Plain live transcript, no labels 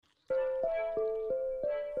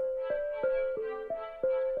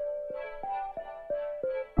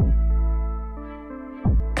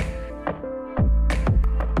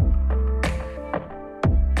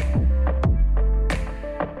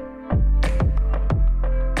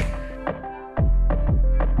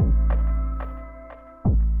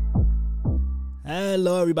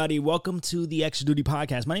Hello, everybody. Welcome to the Extra Duty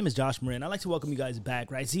Podcast. My name is Josh Marin. I'd like to welcome you guys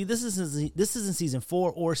back, right? See, this isn't season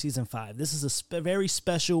 4 or season 5. This is a very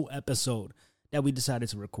special episode that we decided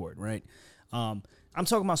to record, right? I'm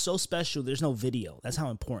talking about so special, there's no video. That's how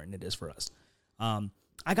important it is for us.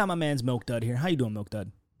 I got my man's Milk Dud here. How you doing, Milk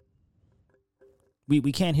Dud?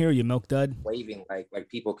 We can't hear you, Milk Dud. Waving like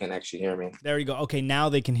people can actually hear me. There you go. Okay, now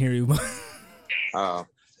they can hear you.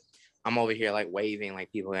 I'm over here like waving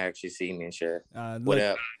like people can actually see me and shit. What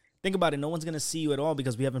up? Think about it. No one's going to see you at all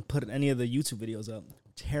because we haven't put any of the YouTube videos up.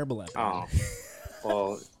 Terrible at it. Oh,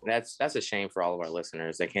 well, that's a shame for all of our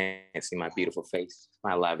listeners. They can't see my beautiful face,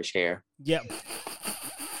 my lavish hair. Yep.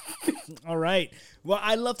 All right. Well,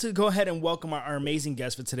 I'd love to go ahead and welcome our amazing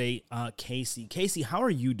guest for today, Casey. Casey, how are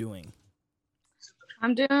you doing?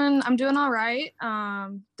 I'm doing all right.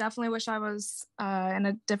 Definitely wish I was in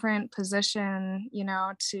a different position,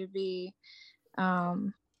 to be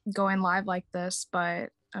going live like this, but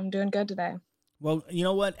I'm doing good today. Well, you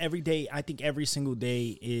know what? Every day, I think every single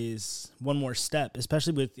day is one more step,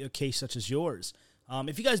 especially with a case such as yours.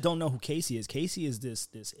 If you guys don't know who Casey is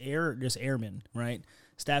this airman, right?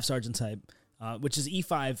 Staff sergeant type, which is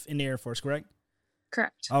E5 in the Air Force, correct?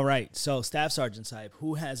 Correct. All right. So staff sergeant type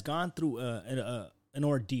who has gone through an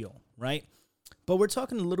ordeal, right? But we're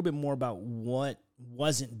talking a little bit more about what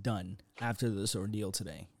wasn't done after this ordeal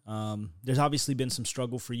today. There's obviously been some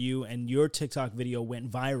struggle for you, and your TikTok video went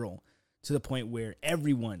viral to the point where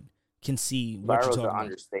everyone can see what you're talking about. Viral is an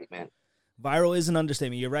understatement. Viral is an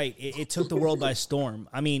understatement. You're right. It took the world by storm.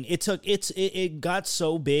 I mean, it got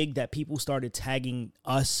so big that people started tagging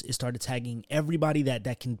us. It started tagging everybody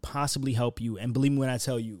that can possibly help you. And believe me when I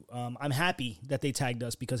tell you, I'm happy that they tagged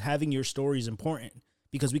us because having your story is important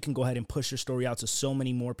because we can go ahead and push your story out to so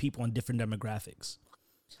many more people on different demographics.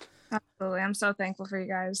 Absolutely. I'm so thankful for you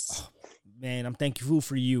guys. Oh, man, I'm thankful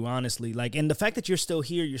for you, honestly. And the fact that you're still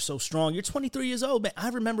here, you're so strong. You're 23 years old, man. I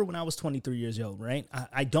remember when I was 23 years old, right?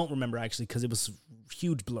 I don't remember, actually, because it was a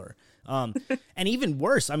huge blur. And even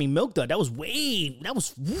worse, I mean, Milk Dud, that was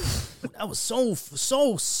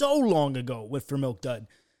so long ago for Milk Dud.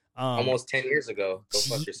 Almost 10 years ago. Go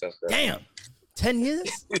fuck yourself, bro. Damn. 10 years?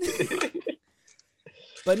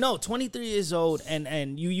 But no, 23 years old,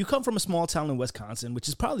 and you come from a small town in Wisconsin, which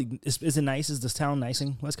is probably, is it nice? Is this town nice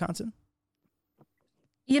in Wisconsin?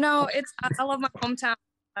 I love my hometown.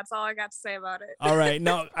 That's all I got to say about it. All right.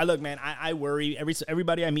 No, look, man, I worry.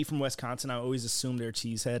 Everybody I meet from Wisconsin, I always assume they're a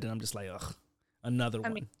cheesehead, and I'm just like, ugh, another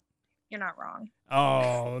one. Mean, you're not wrong.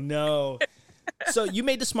 Oh, no. So you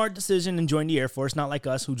made the smart decision and joined the Air Force, not like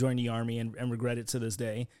us who joined the Army and regret it to this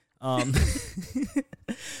day.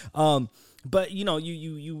 But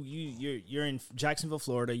you're in Jacksonville,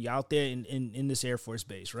 Florida. You're out there in this Air Force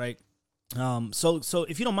base, right? So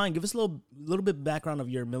if you don't mind, give us a little bit of background of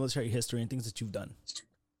your military history and things that you've done.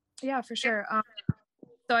 Yeah, for sure.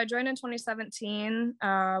 So I joined in 2017 when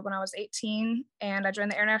I was 18, and I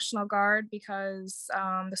joined the Air National Guard because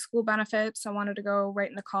the school benefits. I wanted to go right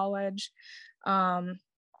into college.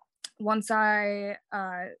 Once I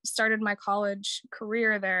started my college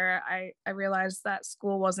career there, I realized that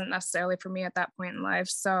school wasn't necessarily for me at that point in life.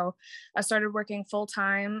 So I started working full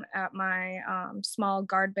time at my small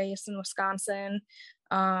guard base in Wisconsin.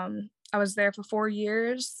 I was there for 4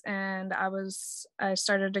 years, and I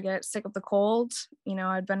started to get sick of the cold.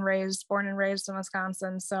 I'd been born and raised in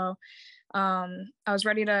Wisconsin. So I was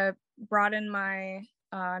ready to broaden my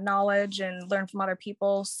knowledge and learn from other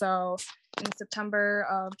people. So in September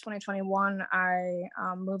of 2021, I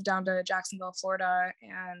moved down to Jacksonville, Florida,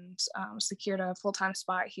 and secured a full-time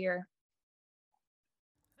spot here.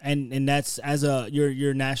 And that's as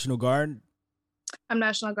your National Guard? I'm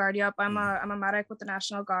National Guard. Yep, I'm a medic with the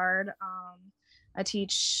National Guard. I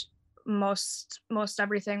teach most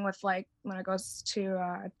everything with when it goes to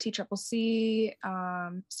TCCC,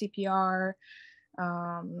 CPR,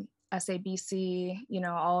 SABC.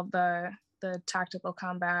 All of the tactical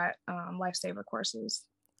combat lifesaver courses.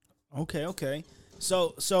 Okay.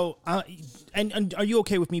 So and are you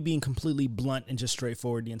okay with me being completely blunt and just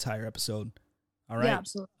straightforward the entire episode? All right. Yeah,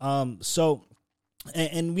 absolutely. So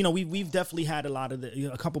and we've definitely had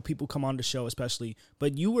a couple people come on the show, especially,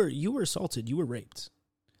 but you were assaulted, you were raped.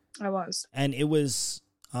 I was. And it was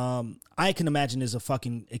I can imagine is a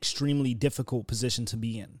fucking extremely difficult position to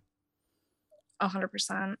be in.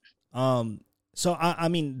 100%. So I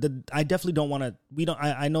mean, I definitely don't want to.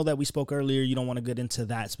 I know that we spoke earlier. You don't want to get into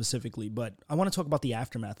that specifically, but I want to talk about the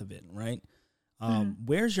aftermath of it, right?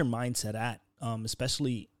 Where's your mindset at,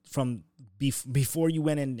 especially from before you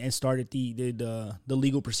went in and started the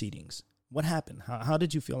legal proceedings? What happened? How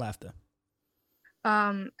did you feel after?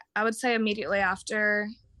 I would say immediately after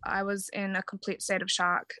I was in a complete state of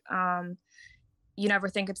shock. You never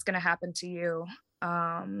think it's going to happen to you.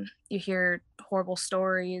 You hear horrible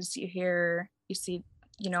stories, you see,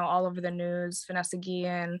 all over the news, Vanessa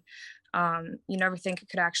Guillen. You never think it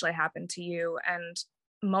could actually happen to you. And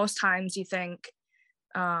most times you think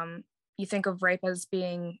of rape as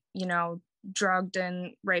being, drugged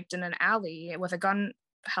and raped in an alley with a gun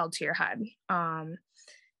held to your head.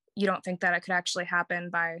 You don't think that it could actually happen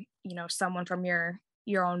by, someone from your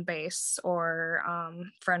own base or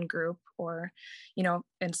friend group, or,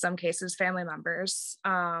 in some cases, family members.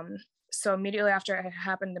 So immediately after it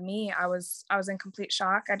happened to me, I was in complete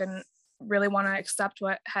shock. I didn't really want to accept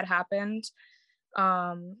what had happened.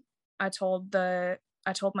 I told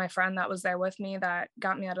my friend that was there with me, that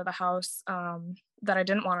got me out of the house, that I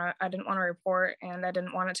didn't want to report, and I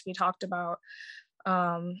didn't want it to be talked about.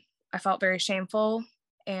 I felt very shameful,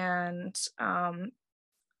 and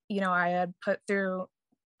I had put through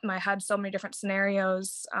my head so many different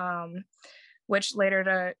scenarios, which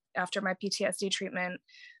later, after my PTSD treatment,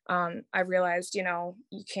 I realized,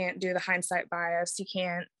 you can't do the hindsight bias. You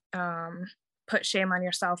can't put shame on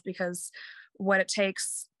yourself, because what it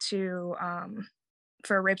takes to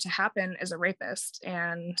for a rape to happen is a rapist,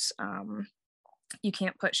 and you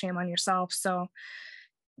can't put shame on yourself. So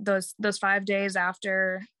those 5 days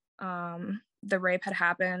after the rape had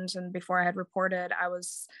happened and before I had reported, I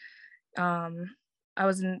was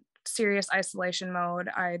in serious isolation mode.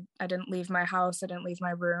 I didn't leave my house. I didn't leave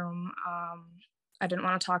my room. I didn't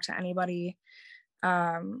want to talk to anybody.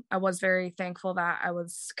 I was very thankful that I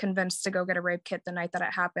was convinced to go get a rape kit the night that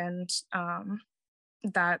it happened.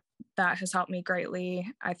 That has helped me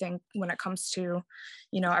greatly, I think, when it comes to,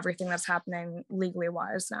 everything that's happening legally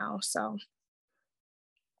wise now. So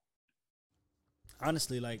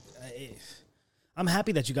honestly, I'm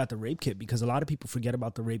happy that you got the rape kit, because a lot of people forget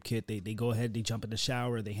about the rape kit. They go ahead, they jump in the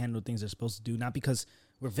shower, they handle things they're supposed to do, not because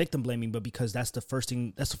we're victim blaming, but because that's the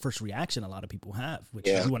first reaction a lot of people have, which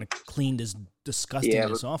is you want to clean this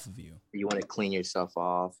disgustingness off of you. You want to clean yourself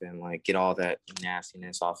off and get all that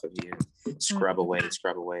nastiness off of you, scrub away.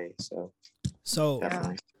 So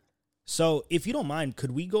definitely. So if you don't mind,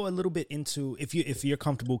 could we go a little bit into, if you're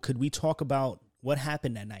comfortable, could we talk about what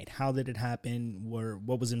happened that night? How did it happen?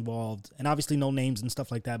 What was involved? And obviously no names and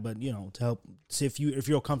stuff like that, but to help see if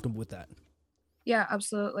you're comfortable with that. Yeah,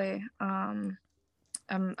 absolutely. I'm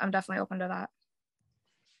definitely open to that.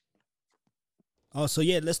 Oh, so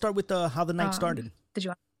yeah, let's start with how the night started. Did you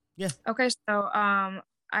want? Yeah. Okay, so I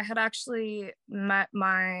had actually met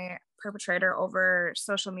my perpetrator over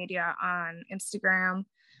social media on Instagram.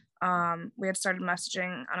 We had started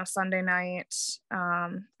messaging on a Sunday night.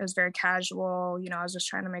 It was very casual. I was just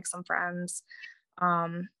trying to make some friends.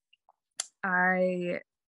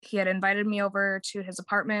 He had invited me over to his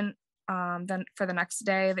apartment then for the next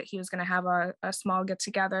day, that he was going to have a small get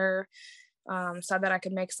together, so that I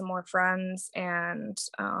could make some more friends. And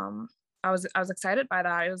I was excited by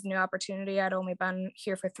that. It was a new opportunity. I'd only been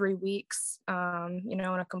here for 3 weeks, in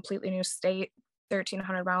a completely new state,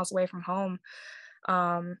 1,300 miles away from home.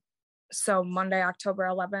 So Monday, October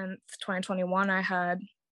 11th, 2021, I had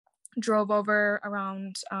drove over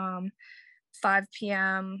around 5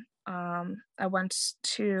 p.m. I went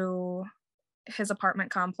to his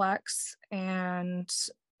apartment complex, and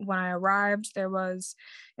when I arrived, it was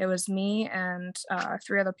me and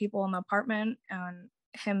 3 other people in the apartment, and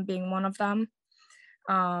him being one of them.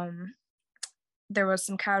 There was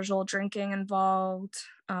some casual drinking involved,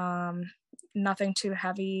 nothing too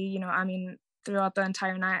heavy. Throughout the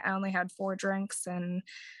entire night, I only had 4 drinks and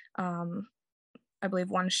I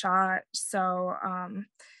believe 1 shot. So,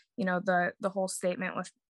 the whole statement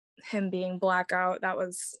with him being blackout, that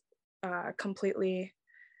was completely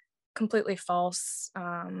false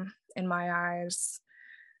in my eyes.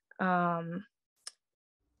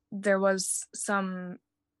 There was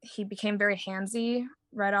he became very handsy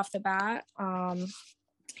right off the bat.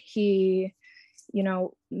 He,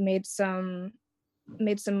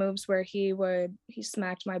 made some moves where he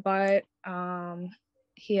smacked my butt.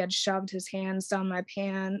 He had shoved his hands down my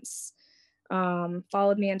pants,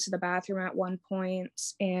 followed me into the bathroom at one point,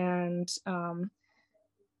 and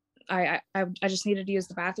I just needed to use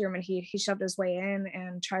the bathroom, and he shoved his way in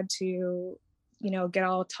and tried to, get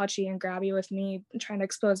all touchy and grabby with me, trying to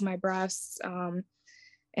expose my breasts.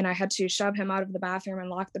 And I had to shove him out of the bathroom and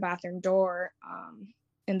lock the bathroom door.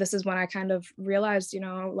 And this is when I kind of realized,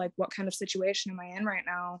 what kind of situation am I in right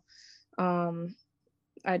now?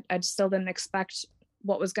 I still didn't expect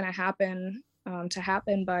what was going to happen,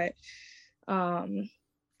 but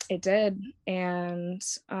it did. And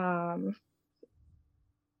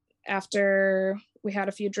after we had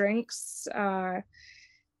a few drinks,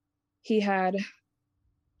 he had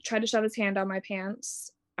tried to shove his hand down my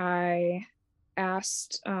pants. I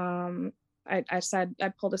asked, I said, I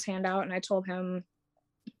pulled his hand out and I told him,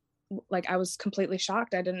 like, I was completely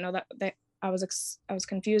shocked. I didn't know that I was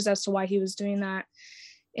confused as to why he was doing that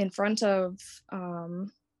in front of,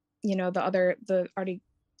 the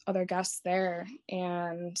other guests there.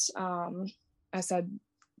 And I said,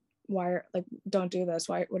 why, like, don't do this.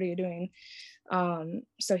 What are you doing?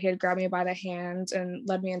 So he had grabbed me by the hand and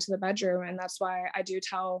led me into the bedroom. And that's why I do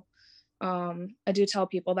tell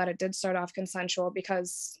people that it did start off consensual,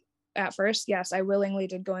 because at first, yes, I willingly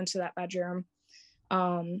did go into that bedroom.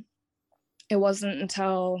 It wasn't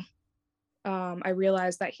until I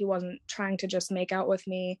realized that he wasn't trying to just make out with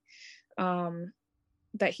me,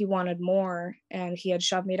 that he wanted more, and he had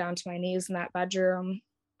shoved me down to my knees in that bedroom,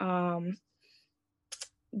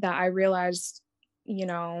 that I realized,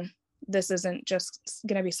 this isn't just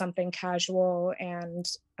going to be something casual and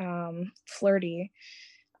flirty.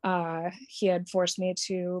 He had forced me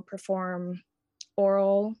to perform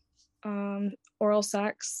oral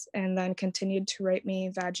sex, and then continued to rape me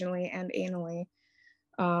vaginally and anally.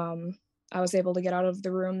 I was able to get out of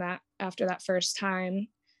the room after that first time,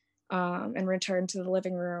 and return to the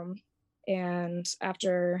living room. And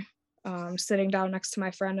after sitting down next to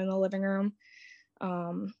my friend in the living room,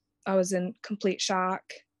 I was in complete shock.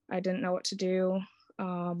 I didn't know what to do.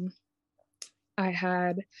 I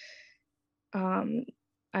had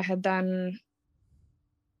then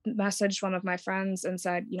messaged one of my friends and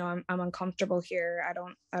said, I'm uncomfortable here. I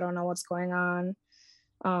don't know what's going on.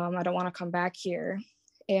 I don't want to come back here.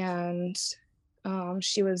 And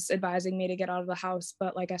she was advising me to get out of the house,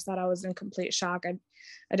 but like I said, I was in complete shock. I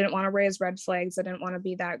didn't want to raise red flags. I didn't want to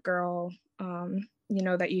be that girl,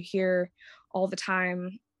 that you hear all the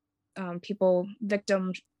time, people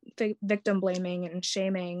victim blaming and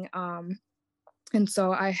shaming. And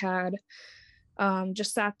so I had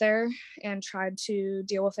just sat there and tried to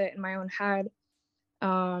deal with it in my own head.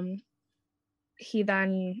 He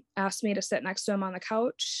then asked me to sit next to him on the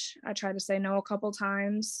couch. I tried to say no a couple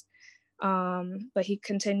times, but he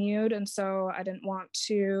continued. And so I didn't want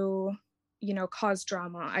to, cause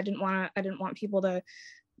drama. I didn't want the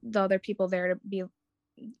other people there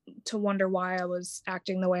to wonder why I was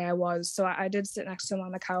acting the way I was. So I did sit next to him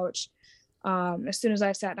on the couch. As soon as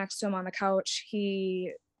I sat next to him on the couch,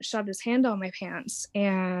 he shoved his hand down my pants,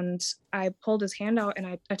 and I pulled his hand out and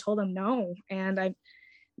I told him no. And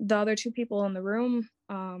the other two people in the room,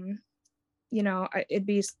 it'd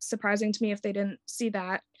be surprising to me if they didn't see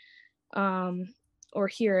that or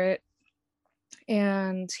hear it.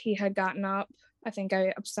 And he had gotten up. I think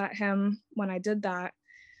I upset him when I did that.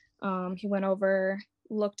 He went over,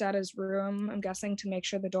 looked at his room, I'm guessing to make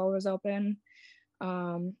sure the door was open.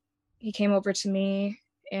 He came over to me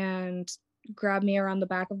and grabbed me around the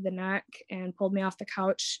back of the neck and pulled me off the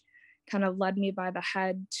couch, kind of led me by the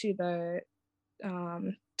head to the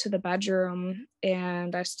bedroom.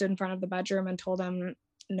 And I stood in front of the bedroom and told him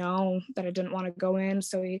no, that I didn't want to go in.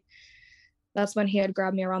 So that's when he had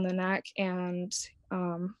grabbed me around the neck and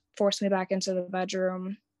forced me back into the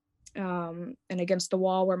bedroom, and against the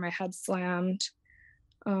wall where my head slammed.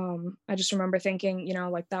 I just remember thinking,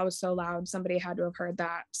 like, that was so loud. Somebody had to have heard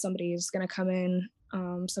that. Somebody's going to come in.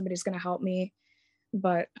 Somebody's going to help me.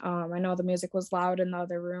 But I know the music was loud in the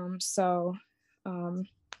other room. So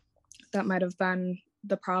that might have been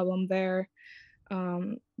the problem there.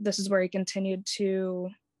 This is where he continued to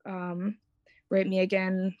rape me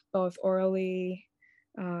again, both orally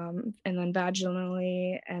and then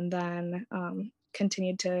vaginally, and then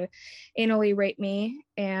continued to anally rape me,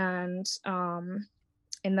 and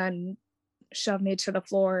then shoved me to the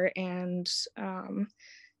floor and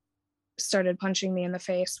started punching me in the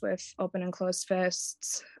face with open and closed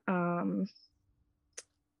fists. I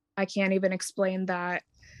can't even explain that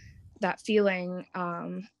feeling.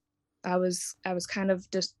 I was kind of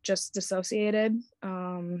just dissociated.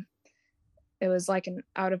 It was like an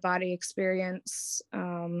out-of-body experience.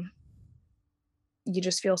 You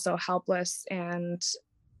just feel so helpless and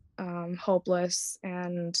hopeless,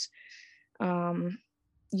 and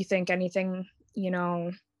you think anything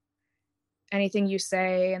you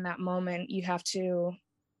say in that moment, you have to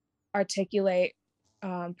articulate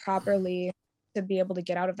properly to be able to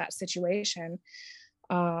get out of that situation.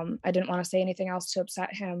 I didn't want to say anything else to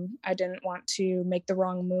upset him. I didn't want to make the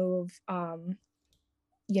wrong move.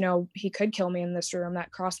 He could kill me in this room.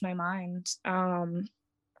 That crossed my mind.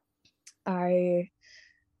 I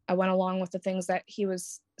went along with the things that he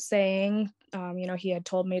was saying. He had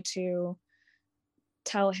told me to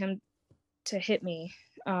tell him to hit me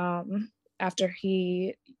after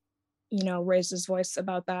he, raised his voice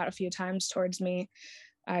about that a few times towards me.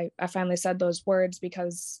 I finally said those words,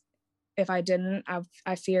 because if I didn't,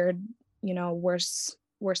 I feared, you know, worse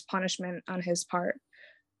punishment on his part.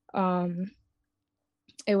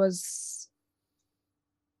 It was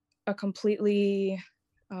a completely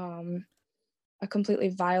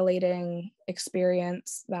violating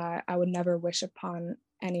experience that I would never wish upon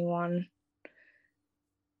anyone.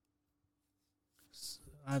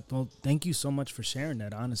 Well, thank you so much for sharing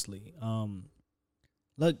that, honestly.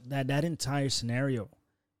 Look, that entire scenario,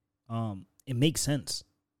 it makes sense,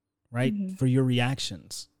 right? Mm-hmm. For your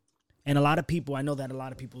reactions. And I know that a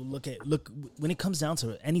lot of people look when it comes down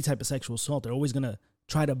to any type of sexual assault, they're always going to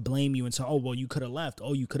try to blame you and say, oh, well, you could have left.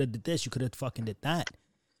 Oh, you could have did this. You could have fucking did that.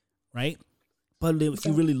 Right? But if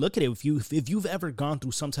you really look at it, if you've ever gone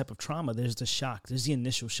through some type of trauma, there's the shock. There's the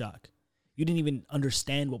initial shock. You didn't even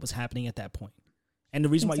understand what was happening at that point. And the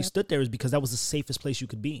reason why you stood there is because that was the safest place you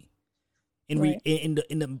could be. In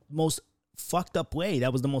the most fucked up way,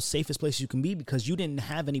 that was the most safest place you can be, because you didn't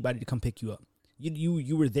have anybody to come pick you up.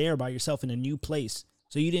 You were there by yourself in a new place.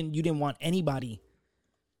 So you didn't want anybody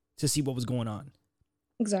to see what was going on.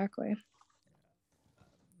 Exactly.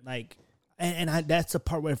 Like, that's the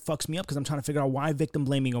part where it fucks me up, because I'm trying to figure out why victim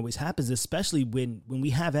blaming always happens, especially when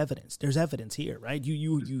we have evidence. There's evidence here, right?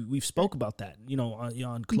 We've spoke about that,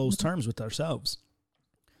 on close terms with ourselves.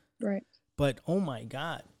 Right. But oh my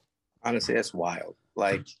God. Honestly, that's wild.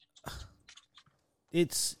 Like,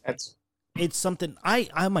 it's something.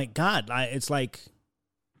 Oh my God. It's like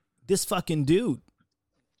this fucking dude.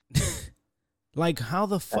 Like, how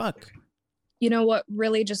the fuck? You know what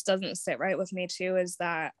really just doesn't sit right with me too is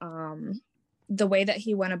that the way that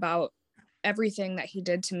he went about everything that he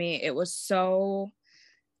did to me, it was so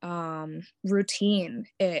routine.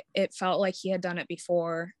 It felt like he had done it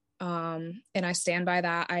before. And I stand by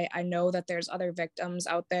that. I know that there's other victims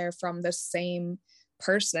out there from this same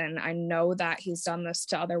person. I know that he's done this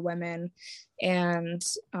to other women, and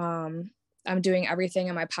I'm doing everything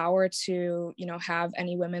in my power to, have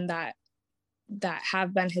any women that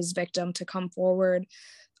have been his victim to come forward,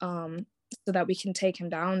 so that we can take him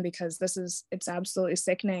down, because it's absolutely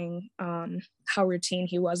sickening how routine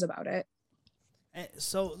he was about it.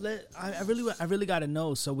 So I really got to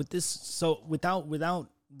know. So with this, without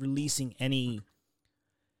releasing any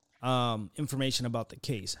information about the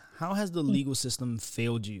case, how has the legal system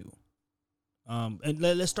failed you? And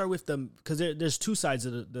let's start with them, because there's two sides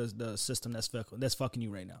of the system that's fucking you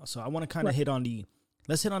right now. So I want to kind of hit on the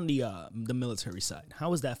military side.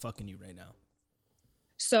 How is that fucking you right now?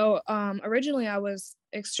 So originally I was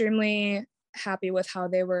extremely happy with how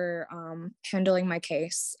they were handling my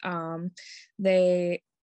case. They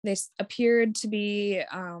appeared to be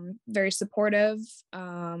very supportive.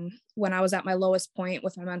 When I was at my lowest point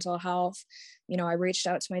with my mental health, I reached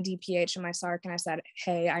out to my DPH and my SARC, and I said,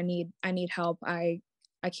 hey, I need help. I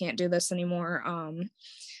can't do this anymore.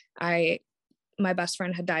 My best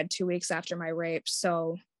friend had died 2 weeks after my rape.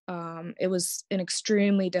 So it was an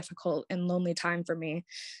extremely difficult and lonely time for me.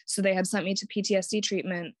 So they had sent me to PTSD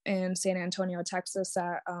treatment in San Antonio, Texas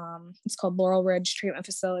at, it's called Laurel Ridge Treatment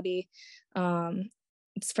Facility.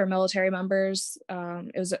 It's for military members.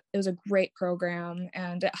 It was a great program,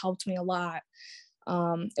 and it helped me a lot.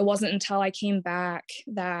 It wasn't until I came back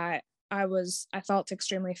that I felt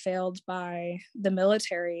extremely failed by the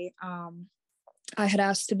military. I had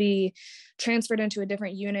asked to be transferred into a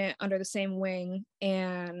different unit under the same wing,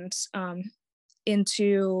 and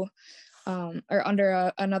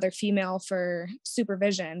under another female for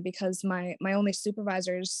supervision, because my only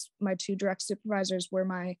supervisors, my two direct supervisors, were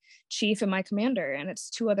my chief and my commander, and it's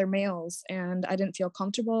two other males, and I didn't feel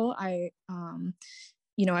comfortable. I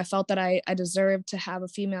felt that I deserved to have a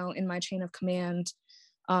female in my chain of command.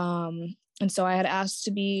 And so I had asked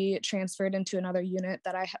to be transferred into another unit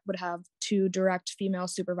that I would have two direct female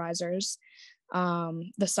supervisors. The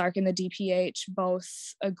SARC and the DPH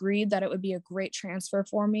both agreed that it would be a great transfer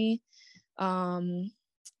for me.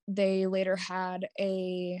 They later had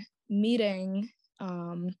a meeting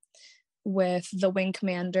with the wing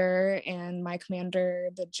commander and my commander,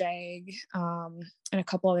 the JAG, and a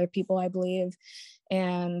couple other people, I believe.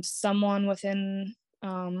 And someone within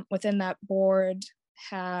that board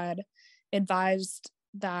had advised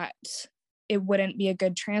that it wouldn't be a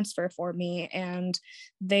good transfer for me, and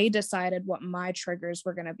they decided what my triggers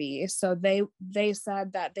were going to be. So they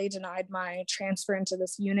said that they denied my transfer into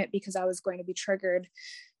this unit because I was going to be triggered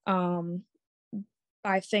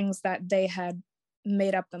by things that they had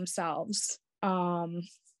made up themselves. I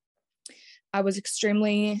was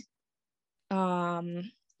extremely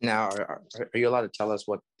Now, are you allowed to tell us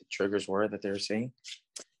what the triggers were that they were saying?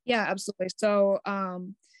 Yeah, absolutely. So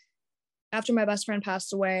after my best friend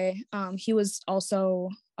passed away, he was also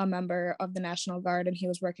a member of the National Guard, and he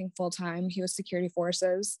was working full time. He was security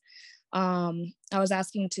forces. I was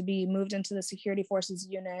asking to be moved into the security forces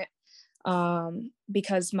unit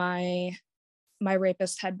because my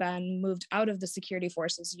rapist had been moved out of the security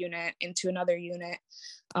forces unit into another unit.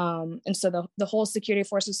 And so the whole security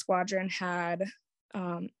forces squadron had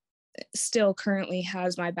still currently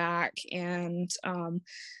has my back and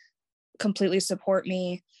completely support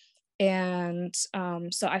me. And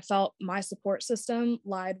so I felt my support system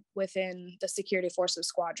lied within the security forces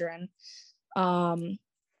squadron.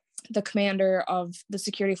 The commander of the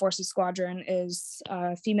security forces squadron is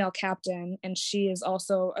a female captain, and she is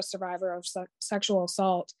also a survivor of sexual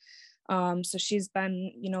assault. So she's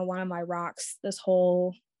been, one of my rocks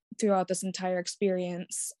throughout this entire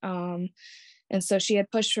experience. And so she had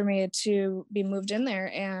pushed for me to be moved in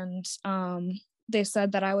there. And they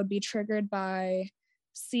said that I would be triggered by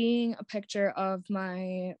seeing a picture of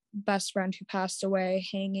my best friend who passed away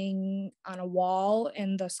hanging on a wall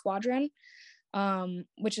in the squadron,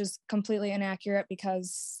 which is completely inaccurate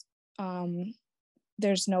because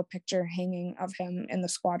there's no picture hanging of him in the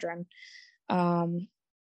squadron.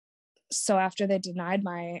 So after they denied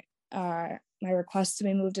my request to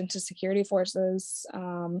be moved into security forces,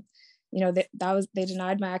 they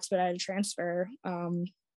denied my expedited transfer.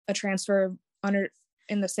 A transfer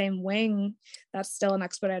in the same wing, that's still an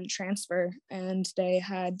expedited transfer, and they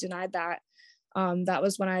had denied that. That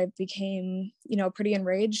was when I became, pretty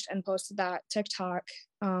enraged and posted that TikTok.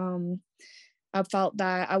 I felt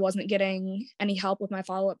that I wasn't getting any help with my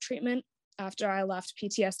follow-up treatment after I left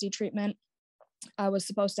PTSD treatment. I was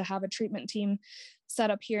supposed to have a treatment team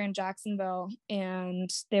set up here in Jacksonville, and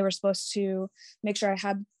they were supposed to make sure I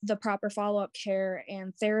had the proper follow-up care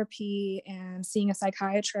and therapy and seeing a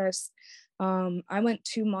psychiatrist. I went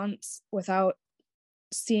 2 months without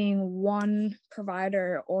seeing one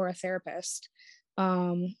provider or a therapist.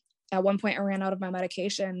 At one point I ran out of my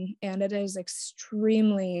medication, and it is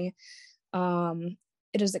extremely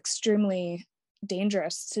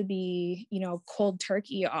dangerous to be, cold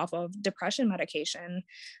turkey off of depression medication.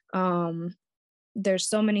 There's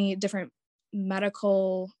so many different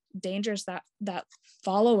medical dangers that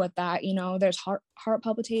follow with that. There's heart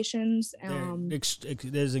palpitations.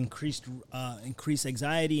 There's increased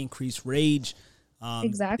anxiety, increased rage.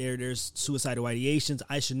 Exactly. There's suicidal ideations.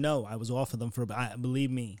 I should know. I was off of them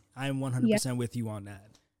believe me, I am 100% with you on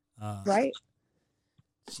that. Right.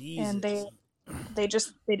 Jesus. And they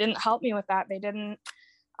didn't help me with that. They didn't.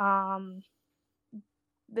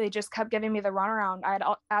 They just kept giving me the runaround. I had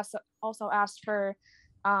also asked for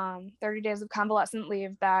 30 days of convalescent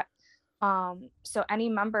leave. That so any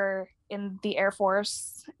member in the Air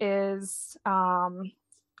Force is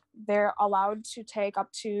they're allowed to take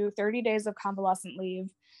up to 30 days of convalescent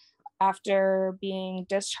leave after being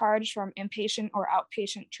discharged from inpatient or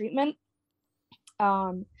outpatient treatment.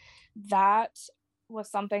 That was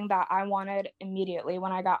something that I wanted immediately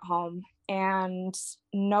when I got home, and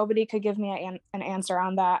nobody could give me an answer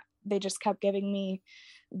on that. They just kept giving me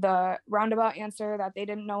the roundabout answer that they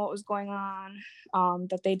didn't know what was going on,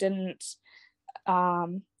 that they didn't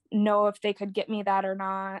know if they could get me that or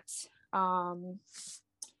not.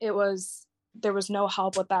 There was no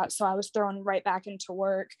help with that. So I was thrown right back into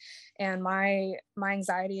work, and my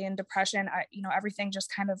anxiety and depression, everything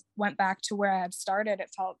just kind of went back to where I had started.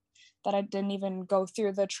 It felt that I didn't even go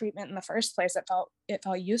through the treatment in the first place. It felt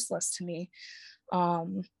useless to me.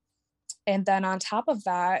 And then on top of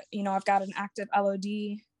that, I've got an active LOD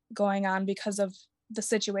going on because of the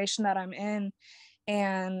situation that I'm in.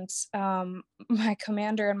 And my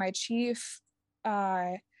commander and my chief,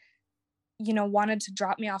 wanted to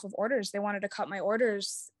drop me off of orders. They wanted to cut my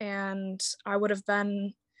orders, and I would have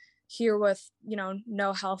been here with,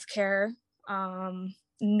 no health care,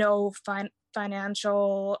 no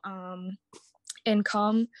financial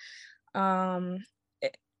income.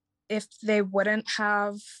 If they wouldn't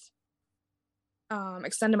have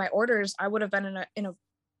extended my orders, I would have been in a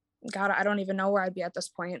God, I don't even know where I'd be at this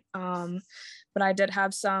point. But I did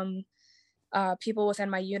have some people within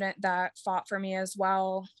my unit that fought for me as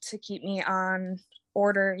well to keep me on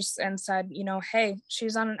orders and said, hey,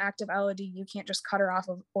 she's on an active LOD. You can't just cut her off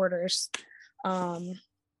of orders.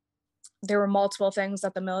 There were multiple things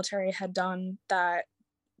that the military had done that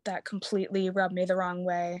completely rubbed me the wrong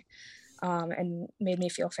way, and made me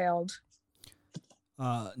feel failed.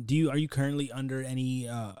 Are you currently under any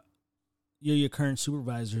your current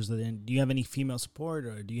supervisors? Do you have any female support,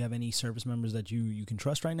 or do you have any service members that you can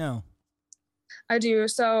trust right now? I do.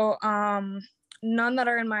 So none that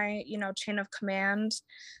are in my, chain of command.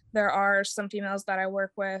 There are some females that I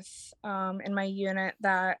work with in my unit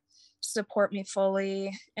that support me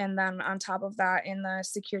fully. And then on top of that, in the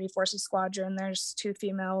security forces squadron, there's 2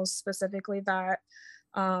 females specifically that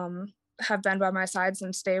have been by my side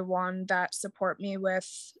since day one that support me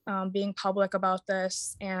with being public about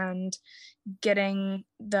this and getting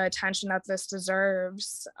the attention that this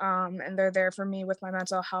deserves. And they're there for me with my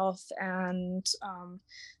mental health and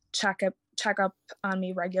check up on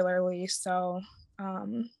me regularly. So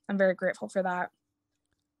I'm very grateful for that.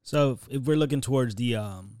 So if we're looking towards the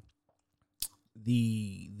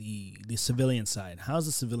civilian side, how's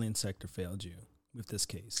the civilian sector failed you with this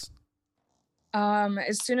case?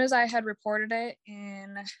 As soon as I had reported it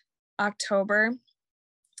in October,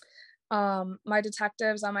 my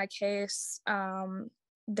detectives on my case,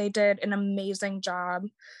 they did an amazing job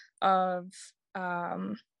of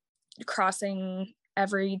crossing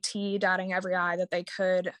every T, dotting every I that they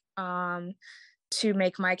could to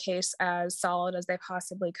make my case as solid as they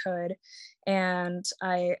possibly could. And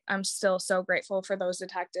I'm still so grateful for those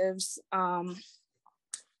detectives.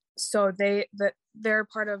 So they're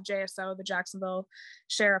part of JSO, the Jacksonville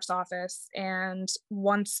Sheriff's Office. And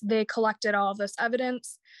once they collected all of this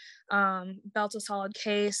evidence, built a solid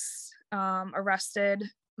case, arrested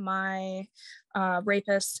my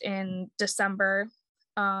rapist in December.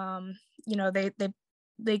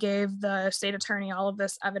 They gave the state attorney all of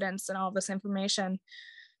this evidence and all of this information.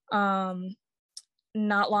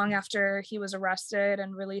 Not long after he was arrested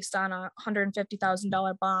and released on a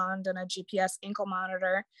 $150,000 bond and a GPS ankle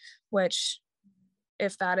monitor, which,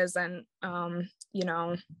 if that isn't,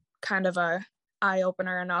 kind of a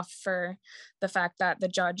eye-opener enough for the fact that the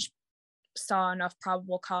judge saw enough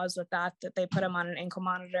probable cause with that they put him on an ankle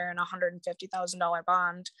monitor and a $150,000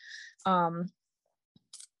 bond.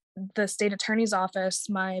 The state attorney's office,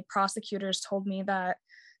 my prosecutors told me that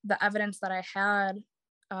the evidence that I had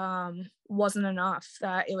wasn't enough,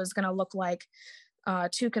 that it was going to look like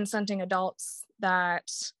 2 consenting adults that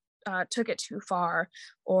took it too far,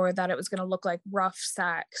 or that it was going to look like rough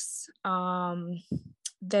sex.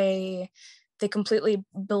 They completely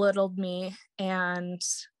belittled me and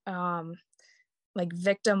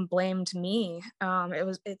victim blamed me.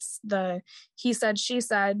 It's the he said, she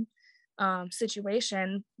said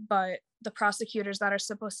situation, but the prosecutors that are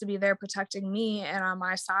supposed to be there protecting me and on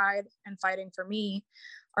my side and fighting for me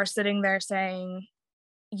are sitting there saying,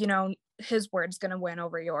 his word's going to win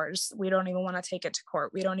over yours. We don't even want to take it to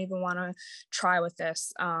court. We don't even want to try with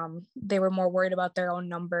this. They were more worried about their own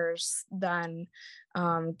numbers than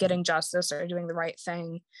getting justice or doing the right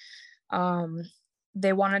thing.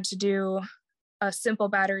 They wanted to do a simple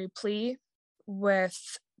battery plea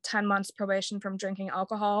with 10 months probation from drinking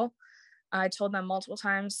alcohol. I told them multiple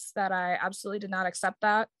times that I absolutely did not accept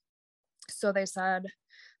that. So they said,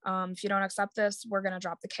 if you don't accept this, we're going to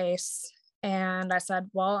drop the case. And I said,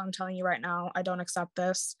 well, I'm telling you right now, I don't accept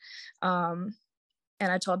this. And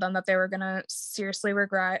I told them that they were going to seriously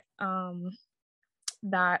regret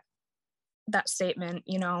that statement.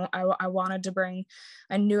 I wanted to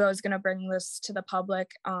I knew I was going to bring this to the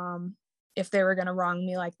public if they were going to wrong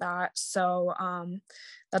me like that. So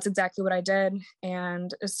that's exactly what I did.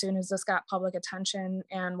 And as soon as this got public attention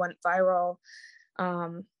and went viral,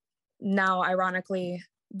 now, ironically,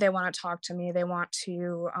 they want to talk to me. They want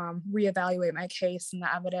to reevaluate my case and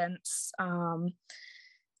the evidence.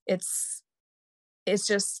 It's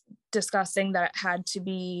just disgusting that it had to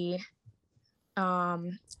be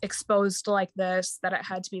exposed like this, that it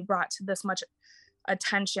had to be brought to this much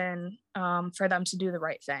attention for them to do the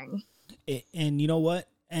right thing. And you know what?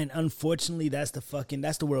 And unfortunately, that's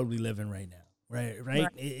the world we live in right now. Right.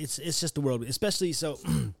 It's just the world, especially so.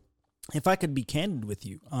 If I could be candid with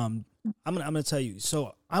you, I'm gonna tell you.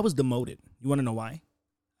 So I was demoted. You want to know why?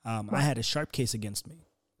 I had a sharp case against me.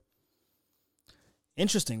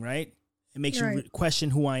 Interesting, right? It makes you question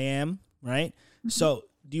who I am, right? Mm-hmm. So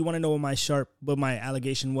do you want to know what my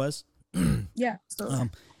allegation was? Yeah.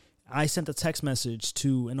 I sent a text message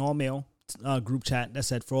to an all-male group chat that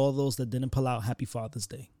said, for all those that didn't pull out, Happy Father's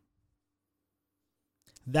Day.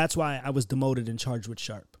 That's why I was demoted and charged with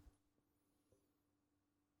Sharp.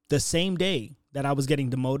 The same day that I was getting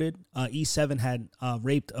demoted, E7 had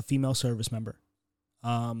raped a female service member,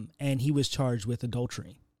 and he was charged with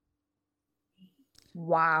adultery.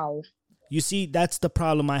 Wow. You see, that's the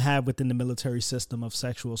problem I have within the military system of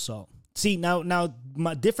sexual assault. See, now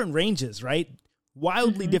my different ranges, right?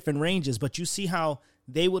 Wildly different ranges, but you see how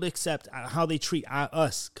they would accept how they treat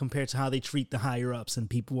us compared to how they treat the higher ups and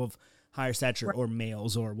people of higher stature or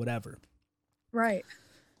males or whatever. Right.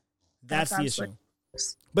 That's the issue.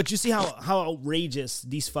 But you see how outrageous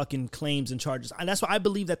these fucking claims and charges, and that's why I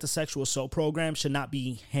believe that the sexual assault program should not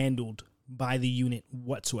be handled by the unit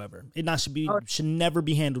whatsoever. Should never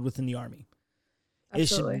be handled within the Army.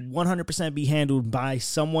 Absolutely. It should 100% be handled by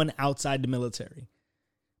someone outside the military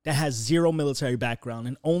that has zero military background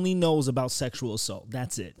and only knows about sexual assault.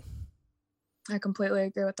 That's it. I completely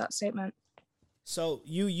agree with that statement. So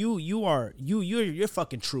you're a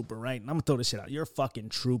fucking trooper, right? I'm gonna throw this shit out. You're a fucking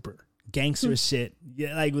trooper. Gangster shit.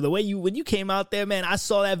 Yeah, like the way when you came out there, man, I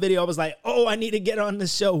saw that video. I was like, oh, I need to get on the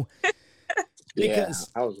show. Because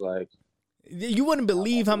I was like, you wouldn't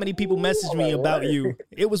believe how many people messaged me about you.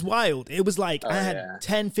 It was wild. It was like I had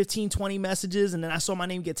 10, 15, 20 messages, and then I saw my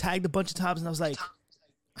name get tagged a bunch of times, and I was like,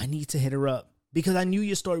 I need to hit her up because I knew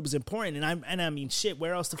your story was important. And I mean, shit,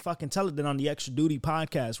 where else to fucking tell it than on the Extra Duty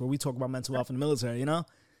podcast where we talk about mental health in the military, you know?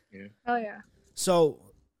 Yeah. Oh yeah. So,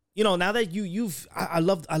 you know, now that I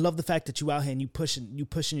love the fact that you out here and you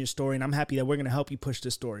pushing your story, and I'm happy that we're gonna help you push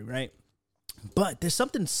this story, right? But there's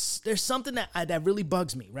something that really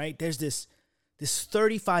bugs me, right? There's this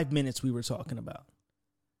 35 minutes we were talking about,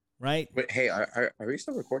 right? Wait, hey, are we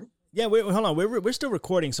still recording? Yeah, hold on, we're still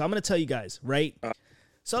recording, so I'm gonna tell you guys, right?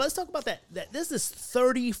 So let's talk about that. There's this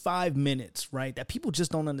 35 minutes, right, that people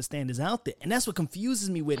just don't understand is out there, and that's what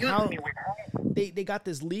confuses me with how they got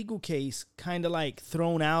this legal case kind of like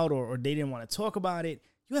thrown out, or they didn't want to talk about it.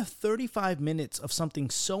 You have 35 minutes of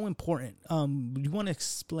something so important. You want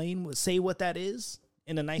to say what that is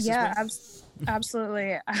in the nicest way? Yeah,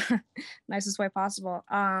 absolutely. Nicest way possible.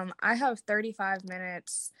 I have 35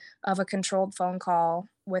 minutes of a controlled phone call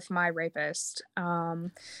with my rapist.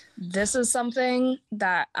 This is something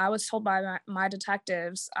that I was told by my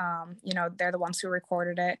detectives. You know, they're the ones who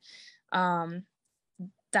recorded it.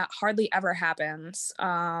 That hardly ever happens.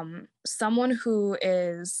 Someone who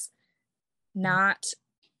is not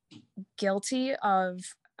guilty of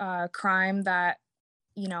a crime that,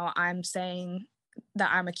 you know, I'm saying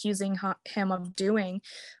that I'm accusing him of doing,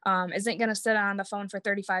 isn't going to sit on the phone for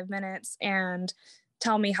 35 minutes and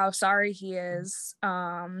tell me how sorry he is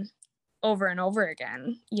over and over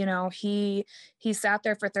again. You know, he sat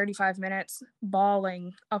there for 35 minutes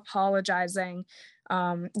bawling, apologizing,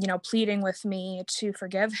 you know, pleading with me to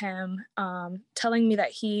forgive him, telling me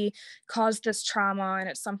that he caused this trauma and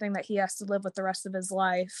it's something that he has to live with the rest of his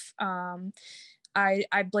life.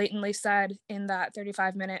 I blatantly said in that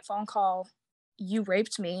 35-minute phone call, you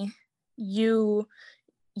raped me. You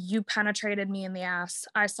penetrated me in the ass.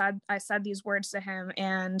 I said these words to him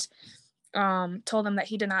and told him that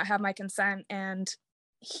he did not have my consent, and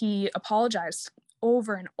he apologized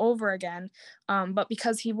over and over again. But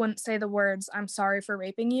because he wouldn't say the words, "I'm sorry for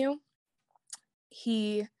raping you,"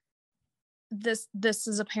 this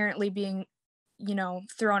is apparently being, you know,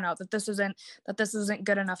 thrown out, that this isn't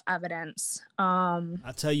good enough evidence. I'll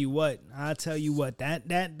tell you what,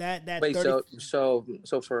 that wait, 30...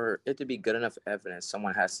 so for it to be good enough evidence,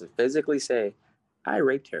 someone has to physically say, I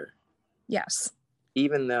raped her. Yes.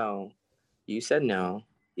 Even though you said no,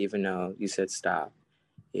 even though you said stop,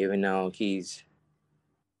 even though he's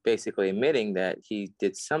basically admitting that he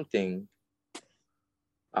did something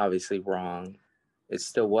obviously wrong, it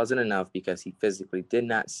still wasn't enough because he physically did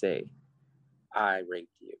not say, I raped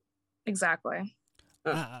you. Exactly.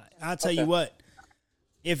 I'll tell you what,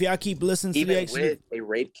 if y'all keep listening even to the with a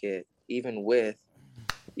rape kit, even with,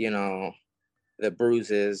 you know, the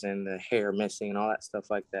bruises and the hair missing and all that stuff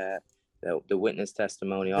like that, the witness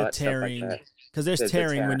testimony, all that tearing, stuff like that. Because there's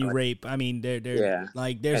tearing when you rape. I mean, they're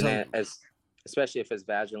like there's especially if it's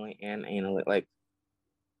vaginally and anally, like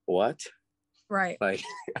what? Right. Like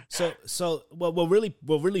so what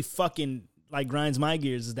really fucking like grinds my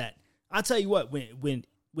gears is that I'll tell you what, when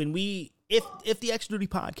we if the Extra Duty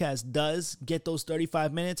podcast does get those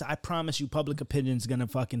 35 minutes, I promise you Public Opinion is gonna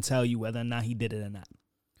fucking tell you whether or not he did it or not.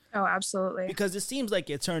 Oh, absolutely. Because it seems like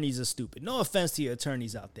attorneys are stupid. No offense to your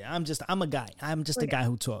attorneys out there. I'm a guy. I'm just a guy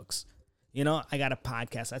who talks. You know, I got a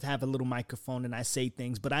podcast. I have a little microphone and I say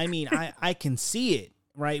things. But I mean, I can see it,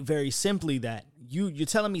 right, very simply that you're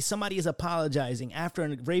telling me somebody is apologizing after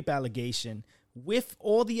a rape allegation with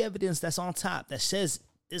all the evidence that's on top that says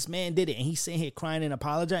this man did it, and he's sitting here crying and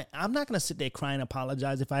apologizing. I'm not going to sit there crying and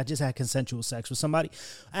apologize if I just had consensual sex with somebody.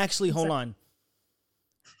 Actually, hold on.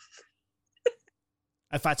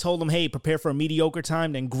 If I told him, hey, prepare for a mediocre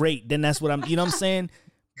time, then great. Then that's what you know what I'm saying?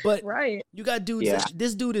 But right. You got dudes,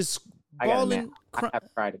 this dude is balling.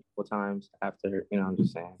 I've cried a couple times after, you know, I'm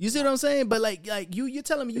just saying. You see what I'm saying? But like you're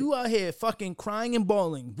telling me you out here fucking crying and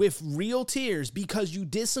bawling with real tears because you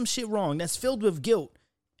did some shit wrong that's filled with guilt.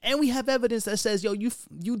 And we have evidence that says, yo, you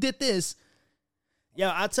did this. Yo,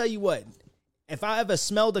 I'll tell you what. If I ever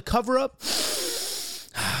smelled a cover-up,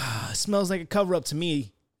 It smells like a cover up to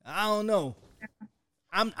me. I don't know.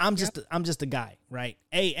 I'm just a guy, right?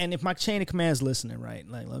 Hey, and if my chain of command is listening, right?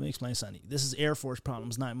 Like, let me explain something. This is Air Force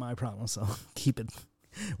problems, not my problem. So keep it.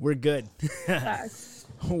 We're good.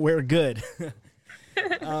 We're good.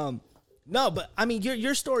 No, but I mean,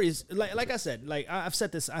 your story is like I said, like I've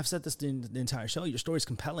said this the entire show. Your story is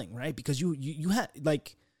compelling, right? Because you had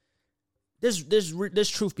like there's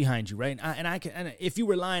truth behind you, right? And if you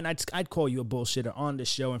were lying, I'd call you a bullshitter on the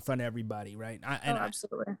show in front of everybody, right?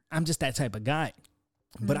 Absolutely. I'm just that type of guy.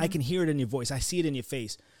 But I can hear it in your voice. I see it in your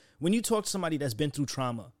face. When you talk to somebody that's been through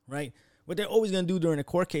trauma, right? What they're always going to do during the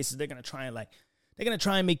court cases, they're going to try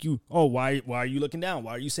and make you, oh, why are you looking down?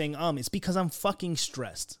 Why are you saying, It's because I'm fucking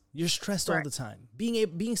stressed. You're stressed all the time.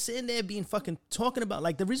 Being sitting there, being fucking talking about,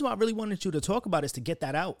 like, the reason why I really wanted you to talk about it is to get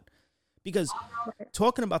that out. Because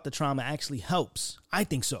talking about the trauma actually helps. I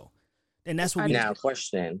think so. And that's what Now,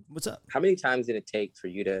 question. What's up? How many times did it take for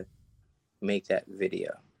you to make that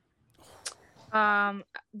video?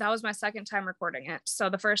 That was my second time recording it. So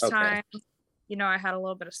the first time, I had a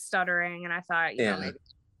little bit of stuttering and I thought, maybe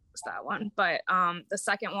it's that one. But the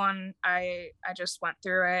second one, I just went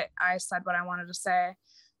through it. I said what I wanted to say.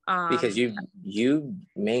 Because you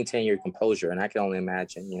maintain your composure, and I can only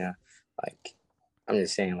imagine, like, I'm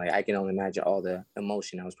just saying, like, I can only imagine all the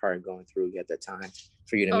emotion I was probably going through at that time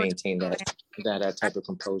for you to maintain that type of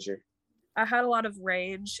composure. I had a lot of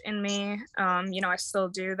rage in me. I still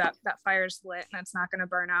do. That fire's lit and it's not going to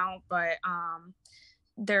burn out. But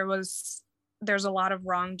there's a lot of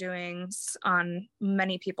wrongdoings on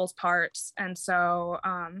many people's parts. And so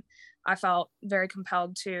I felt very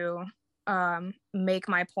compelled to make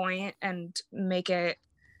my point and make it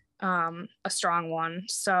a strong one.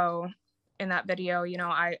 So in that video,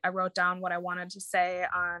 I wrote down what I wanted to say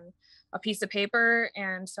on a piece of paper.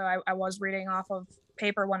 And so I was reading off of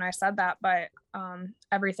paper when I said that, but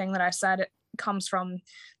everything that I said comes from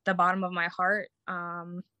the bottom of my heart.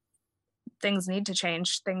 Things need to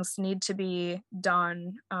change. Things need to be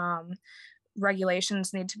done.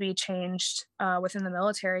 Regulations need to be changed within the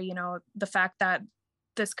military. The fact that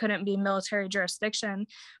this couldn't be military jurisdiction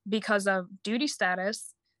because of duty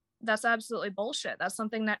status, that's absolutely bullshit. That's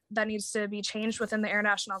something that needs to be changed within the Air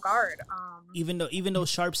National Guard. Even though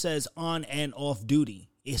Sharp says on and off duty,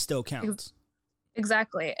 it still counts.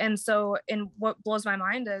 Exactly. And so, what blows my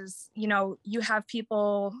mind is, you have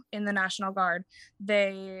people in the National Guard,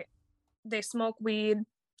 they smoke weed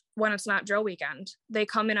when it's not drill weekend. They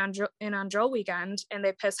come in on drill weekend and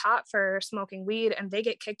they piss hot for smoking weed and they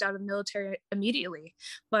get kicked out of the military immediately.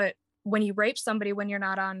 But when you rape somebody when you're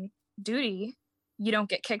not on duty, you don't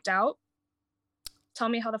get kicked out. Tell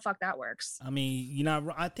me how the fuck that works. I mean,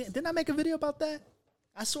 didn't I make a video about that?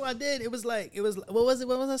 I swear I did. It was what was it?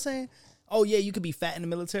 What was I saying? Oh yeah, you could be fat in the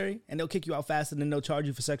military and they'll kick you out faster than they'll charge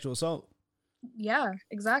you for sexual assault. Yeah,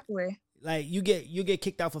 exactly. Like you get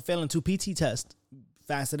kicked out for failing 2 PT tests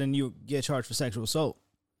faster than you get charged for sexual assault.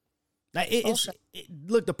 Like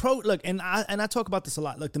and I talk about this a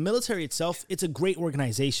lot. Look, the military itself, it's a great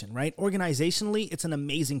organization, right? Organizationally, it's an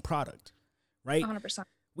amazing product, right? 100%.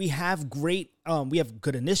 We have we have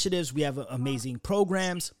good initiatives, we have amazing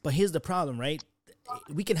programs, but here's the problem, right?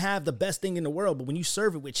 We can have the best thing in the world, but when you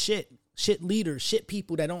serve it with shit leaders, shit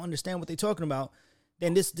people that don't understand what they're talking about,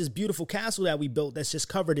 then this beautiful castle that we built that's just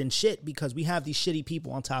covered in shit because we have these shitty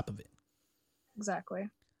people on top of it. Exactly.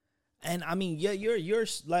 And I mean, you're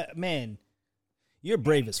like, man, you're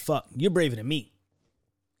brave as fuck. You're braver than me.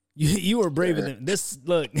 You are braver than this.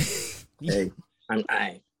 Look, hey, look,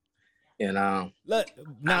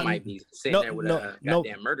 I might be sitting there with a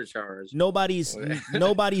goddamn murder charge. Nobody's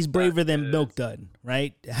braver than Milk Dud,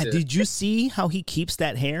 right? Did you see how he keeps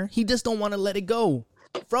that hair? He just don't want to let it go.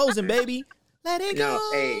 Frozen, baby. Let it go.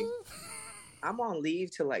 No, hey, I'm on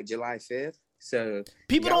leave till like July 5th. So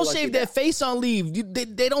people don't shave their face on leave.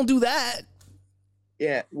 They don't do that.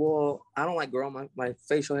 Yeah, well, I don't like growing my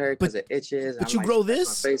facial hair because it itches. But you grow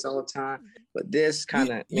this? My face all the time. But this kind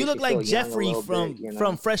of you look like Jeffrey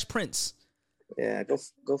from Fresh Prince. Yeah,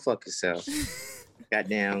 go fuck yourself.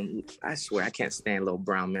 Goddamn, I swear I can't stand little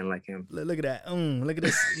brown men like him. Look at that. Look at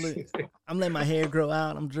this. Look. I'm letting my hair grow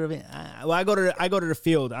out. I'm driven. I go to the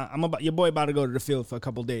field. Your boy about to go to the field for a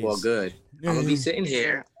couple days. Well, good. I'm gonna be sitting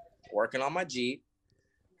here working on my Jeep,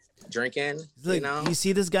 drinking. Look, you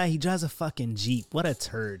see this guy? He drives a fucking Jeep. What a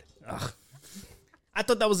turd. Ugh. I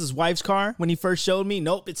thought that was his wife's car when he first showed me.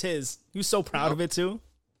 Nope, it's his. He was so proud of it too.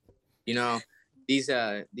 These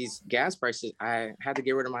gas prices, I had to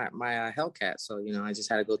get rid of my Hellcat, so I just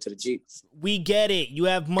had to go to the Jeep. We get it. You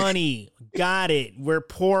have money. Got it. We're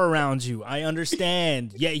poor around you. I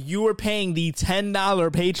understand. Yeah, you were paying the $10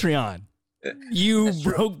 Patreon. You That's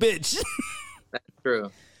true. broke bitch. That's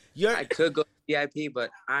true. You're I could go VIP, but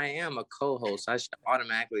I am a co-host. I should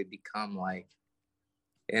automatically become like,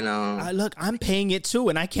 look, I'm paying it too,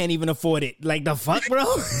 and I can't even afford it. Like the fuck, bro.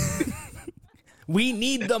 We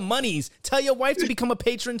need the monies. Tell your wife to become a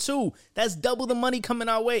patron too. That's double the money coming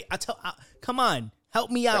our way. Come on,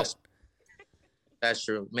 help me out. That's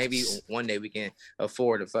true. Maybe one day we can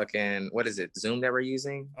afford a fucking, what is it, Zoom that we're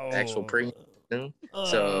using? The actual premium Zoom.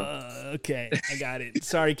 Okay, I got it.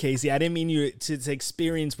 Sorry, Casey. I didn't mean you to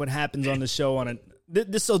experience what happens on the show on a.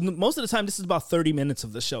 So most of the time, this is about 30 minutes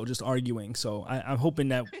of the show, just arguing. So I'm hoping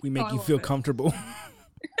that we make you feel comfortable.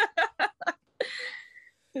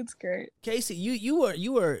 It's great. Casey, you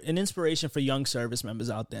are an inspiration for young service members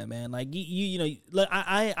out there, man. Like you know, like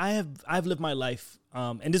I've lived my life,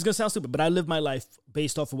 and this is gonna sound stupid, but I live my life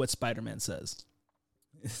based off of what Spider-Man says.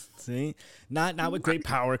 See, not with great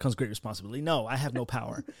power comes great responsibility. No, I have no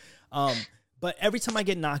power. But every time I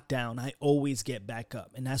get knocked down, I always get back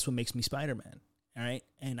up, and that's what makes me Spider-Man. All right,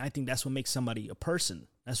 and I think that's what makes somebody a person.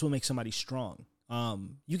 That's what makes somebody strong.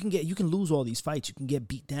 You can lose all these fights. You can get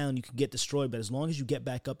beat down. You can get destroyed. But as long as you get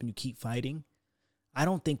back up and you keep fighting, I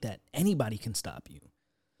don't think that anybody can stop you.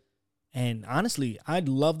 And honestly, I'd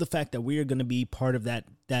love the fact that we are going to be part of that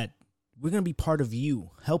we're going to be part of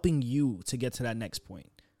you, helping you to get to that next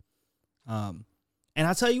point. And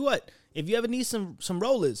I'll tell you what, if you ever need some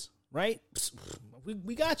rollers, right?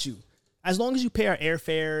 We got you. As long as you pay our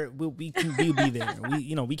airfare, we'll be there.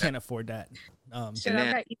 We can't afford that. Shit,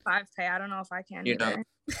 I've got E5 pay. I don't know if I can either.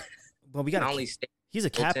 Well, we got. He's a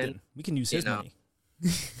captain. We can use his money.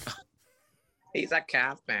 He's a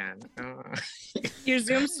captain. Your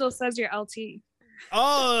Zoom still says you're LT.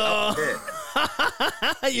 Oh,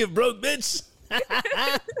 you broke bitch.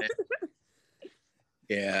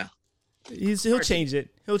 Yeah. He'll change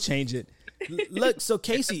it. He'll change it. Look, so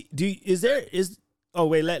Casey,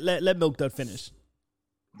 let Milk Dud finish.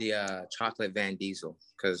 The chocolate Van Diesel,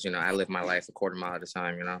 because I live my life a quarter mile at a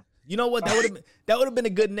time. You know what? That would have been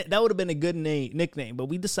a good nickname, but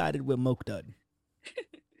we decided with Milk Dud.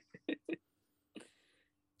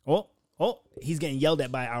 Oh, he's getting yelled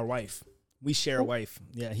at by our wife. We share a wife.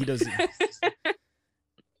 Yeah, he doesn't.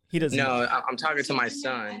 He doesn't. No, I'm talking to my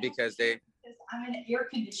son because I'm in air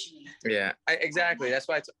conditioning. Yeah, exactly. That's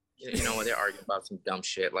why they're arguing about some dumb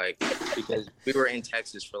shit, like, because we were in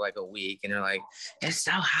Texas for like a week and they're like, it's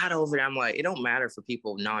so hot over there. I'm like, it don't matter for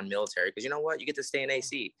people non-military, because you know what? You get to stay in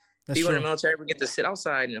AC. That's people true. in the military, we get to sit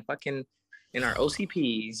outside in our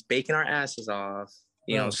OCPs, baking our asses off,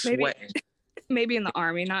 sweating. Maybe in the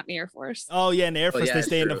Army, not in the Air Force. Oh yeah, in the Air Force, they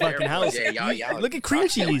stay in the fucking house. Yeah, y'all. Look at Cream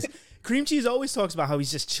Cheese. Cream Cheese always talks about how he's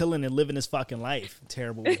just chilling and living his fucking life.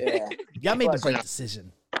 Terrible. Yeah. Y'all made the right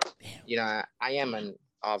decision. Damn. I am an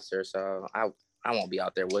officer, so I won't be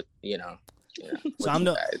out there with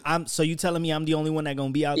So so you telling me I'm the only one that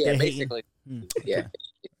gonna be out there basically. hating? Yeah.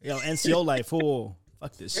 Yo, NCO life. Oh,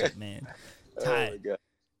 fuck this shit, man. Oh my God.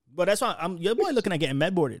 But that's why your boy looking at getting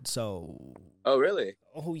med boarded. So. Oh really?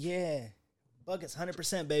 Oh yeah. Buckets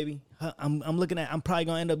 100%, baby. I'm probably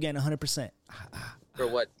gonna end up getting 100%. For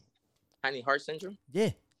what? Tiny heart syndrome?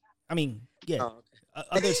 Yeah. I mean, yeah. Oh, okay.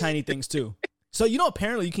 Other tiny things too. So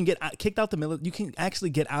apparently you can get kicked out the military. You can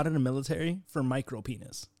actually get out of the military for micro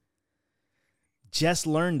penis. Just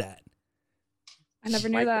learned that. I never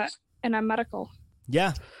knew that, and I'm medical.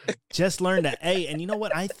 Yeah, just learned that. Hey, and you know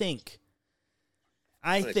what? I think,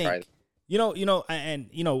 us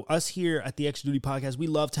here at the Extra Duty Podcast, we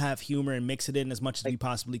love to have humor and mix it in as much as we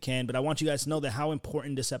possibly can. But I want you guys to know that how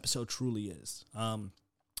important this episode truly is.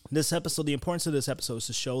 The importance of this episode is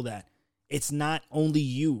to show that it's not only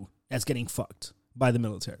you that's getting fucked by the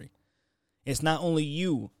military. It's not only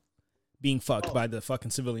you being fucked by the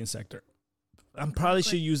fucking civilian sector. I probably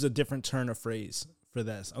should use a different turn of phrase for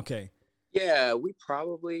this. Okay. Yeah, we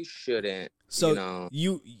probably shouldn't. So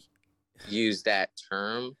you use that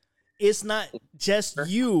term. It's not just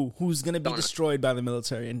you who's going to be destroyed by the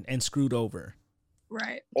military and screwed over.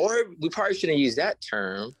 Right. Or we probably shouldn't use that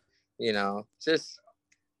term. Just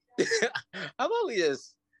how about we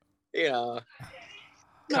just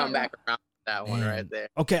come back around with that one right there.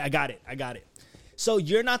 Okay, I got it. So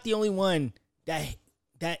you're not the only one that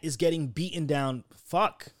is getting beaten down.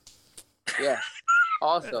 Fuck. Yeah.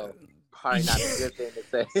 Also, probably not a good thing to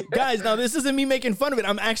say. Guys, now this isn't me making fun of it.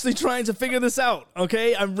 I'm actually trying to figure this out.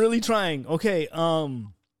 Okay, I'm really trying. Okay, the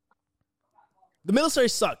military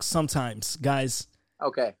sucks sometimes, guys.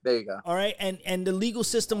 Okay, there you go. All right, and the legal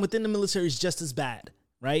system within the military is just as bad,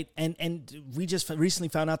 right? And we just recently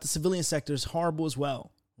found out the civilian sector is horrible as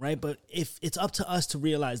well, right? But if it's up to us to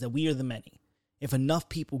realize that we are the many. If enough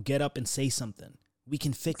people get up and say something, we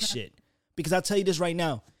can fix shit. Because I'll tell you this right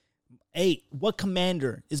now. What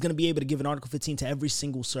commander is going to be able to give an Article 15 to every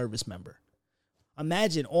single service member?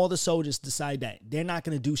 Imagine all the soldiers decide that they're not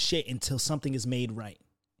going to do shit until something is made right.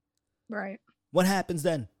 Right. What happens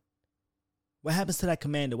then? What happens to that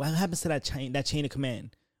commander? What happens to that chain of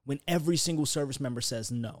command when every single service member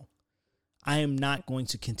says, no, I am not going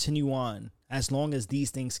to continue on as long as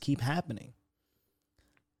these things keep happening?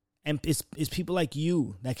 And it's people like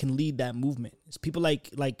you that can lead that movement. It's people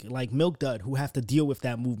like Milk Dud who have to deal with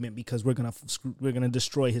that movement because we're gonna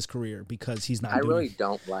destroy his career because he's not. I really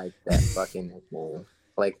don't like that fucking nickname.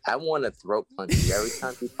 Like, I want to throat punch you every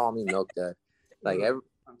time you call me Milk Dud. Like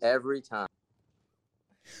every time.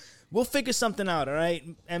 We'll figure something out, all right,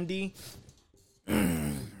 MD?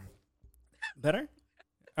 Better?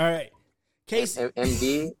 All right. Case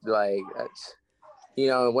MD, like,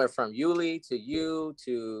 it went from Yuli to you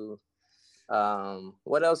to,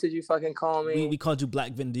 what else did you fucking call me? We called you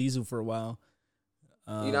Black Vin Diesel for a while.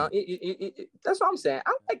 That's what I'm saying.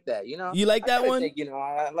 I like that, You like that one? Think,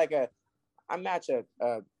 I match a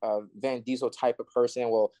Van Diesel type of person.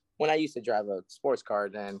 Well, when I used to drive a sports car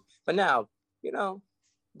then, but now,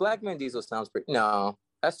 Black Van Diesel sounds pretty. No,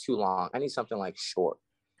 that's too long. I need something like short,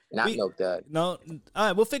 not Milk Dud. No, all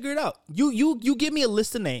right, we'll figure it out. You give me a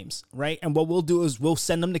list of names, right? And what we'll do is we'll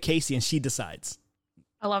send them to Casey and she decides.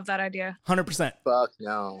 I love that idea. 100%. Fuck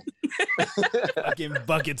no. Fucking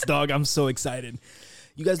buckets, dog. I'm so excited.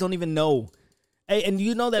 You guys don't even know. Hey, and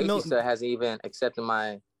you know that Milk hasn't even accepted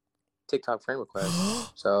my TikTok friend request,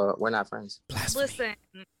 so we're not friends. Blasphemy.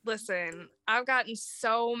 Listen, I've gotten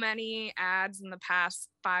so many ads in the past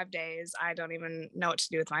 5 days. I don't even know what to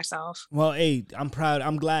do with myself. Well, hey, I'm proud.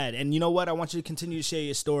 I'm glad. And you know what? I want you to continue to share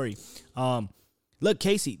your story. Look,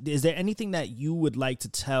 Casey, is there anything that you would like to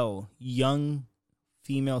tell young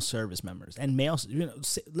female service members and male?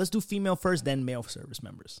 Let's do female first, then male service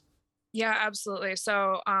members. Yeah, absolutely.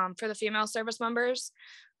 So for the female service members,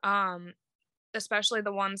 especially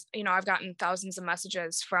the ones, I've gotten thousands of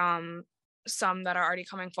messages from some that are already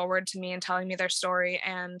coming forward to me and telling me their story.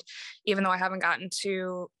 And even though I haven't gotten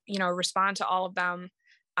to, respond to all of them,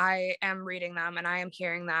 I am reading them and I am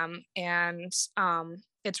hearing them. And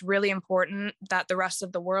it's really important that the rest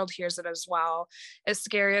of the world hears it as well. As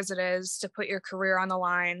scary as it is to put your career on the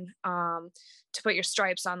line, to put your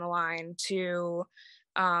stripes on the line, to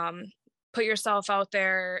put yourself out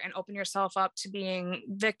there and open yourself up to being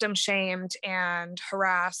victim shamed and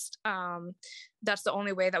harassed. That's the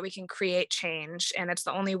only way that we can create change. And it's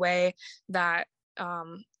the only way that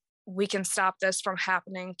we can stop this from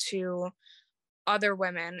happening to other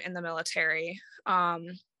women in the military.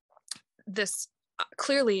 This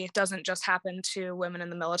clearly doesn't just happen to women in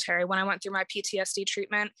the military. When I went through my PTSD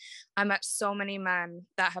treatment, I met so many men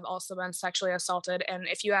that have also been sexually assaulted. And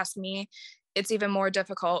if you ask me, it's even more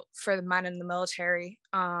difficult for the men in the military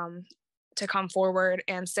to come forward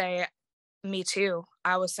and say, me too,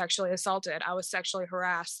 I was sexually assaulted, I was sexually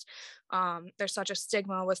harassed. There's such a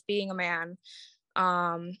stigma with being a man,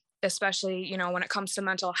 especially, when it comes to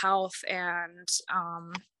mental health and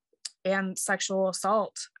sexual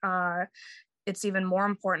assault. It's even more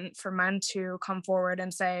important for men to come forward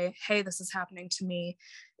and say, hey, this is happening to me,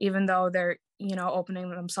 even though they're, opening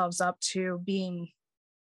themselves up to being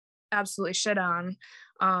absolutely shit on.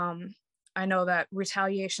 I know that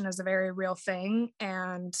retaliation is a very real thing,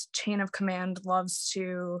 and chain of command loves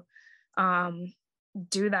to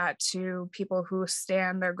do that to people who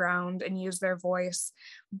stand their ground and use their voice.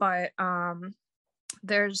 But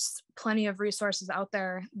there's plenty of resources out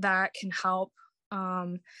there that can help,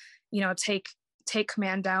 take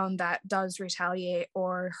command down that does retaliate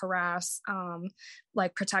or harass,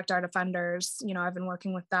 like Protect Our Defenders. I've been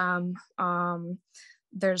working with them.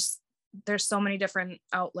 There's so many different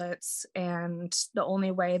outlets, and the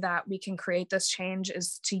only way that we can create this change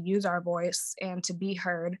is to use our voice and to be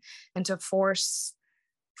heard and to force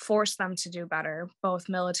them to do better, both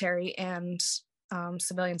military and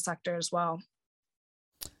civilian sector as well.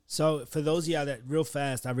 So for those of y'all that real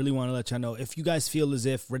fast, I really want to let y'all know, if you guys feel as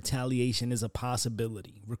if retaliation is a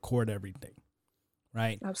possibility, record everything.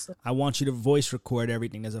 Right? Absolutely. I want you to voice record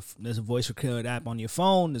everything. There's a voice record app on your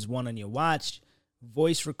phone. There's one on your watch.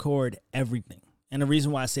 Voice record everything. And the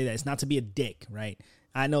reason why I say that is not to be a dick, right?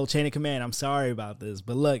 I know, chain of command, I'm sorry about this,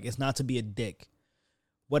 but look, it's not to be a dick.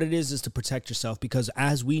 What it is to protect yourself, because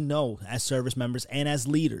as we know, as service members and as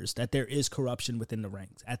leaders, that there is corruption within the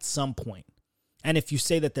ranks at some point. And if you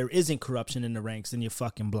say that there isn't corruption in the ranks, then you're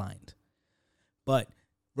fucking blind. But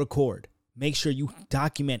record. Make sure you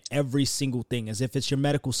document every single thing as if it's your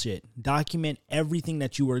medical shit. Document everything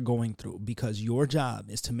that you are going through, because your job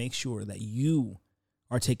is to make sure that you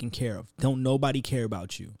are taken care of. Don't nobody care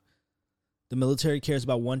about you. The military cares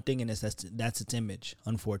about one thing, and that's its image,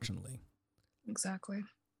 unfortunately. Exactly.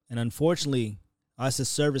 And unfortunately, us as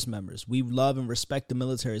service members, we love and respect the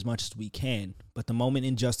military as much as we can. But the moment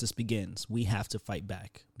injustice begins, we have to fight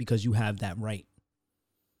back because you have that right.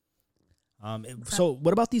 So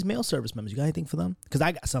what about these male service members? You got anything for them? Because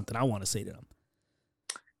I got something I want to say to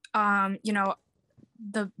them. You know,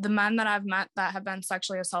 the men that I've met that have been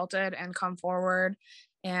sexually assaulted and come forward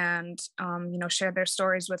and, you know, share their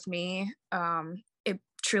stories with me, it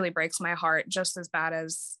truly breaks my heart, just as bad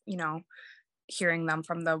as, you know, hearing them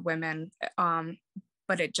from the women.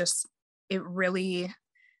 But it really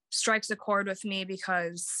strikes a chord with me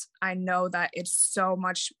because I know that it's so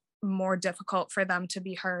much more difficult for them to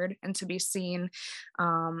be heard and to be seen,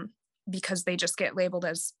 because they just get labeled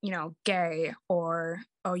as, you know, gay, or,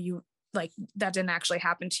 oh, you, like, that didn't actually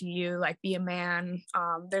happen to you, like, be a man.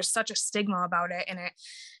 There's such a stigma about it, and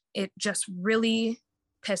it just really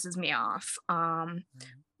pisses me off.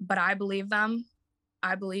 But I believe them.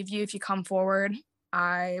 I believe you. If you come forward,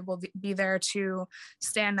 I will be there to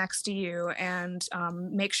stand next to you and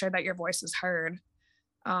make sure that your voice is heard.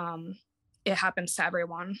 It happens to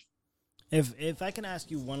everyone. If I can ask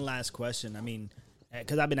you one last question, I mean,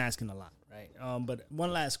 because I've been asking a lot, right? But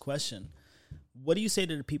one last question: what do you say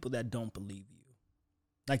to the people that don't believe you,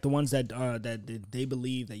 like the ones that they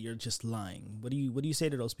believe that you're just lying? What do you say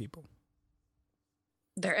to those people?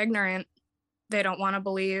 They're ignorant. They don't want to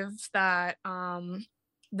believe that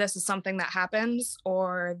this is something that happens,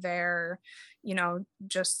 or they're, you know,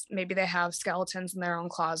 just maybe they have skeletons in their own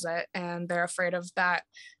closet and they're afraid of that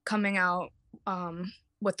coming out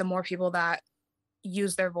with the more people that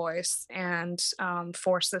use their voice and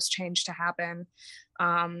force this change to happen.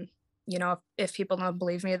 You know, if people don't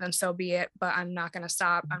believe me, then so be it, but I'm not going to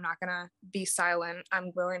stop. I'm not going to be silent.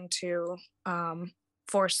 I'm going to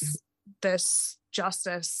force this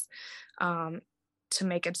justice to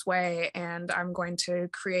make its way, and I'm going to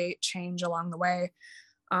create change along the way.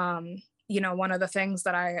 You know, one of the things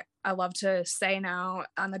that I love to say now,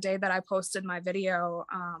 on the day that I posted my video,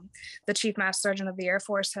 the Chief Master Sergeant of the Air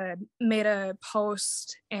Force had made a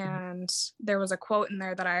post, and there was a quote in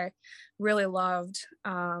there that I really loved.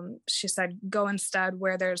 She said, "Go instead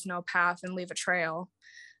where there's no path and leave a trail."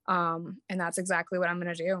 And that's exactly what I'm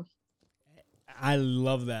going to do. I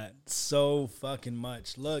love that so fucking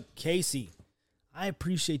much. Look, Casey, I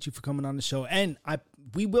appreciate you for coming on the show, and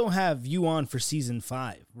we will have you on for season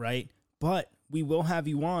 5, right? But we will have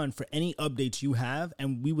you on for any updates you have,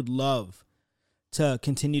 and we would love to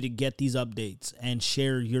continue to get these updates and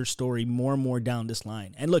share your story more and more down this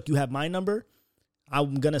line. And look, you have my number.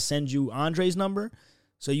 I'm gonna send you Andre's number,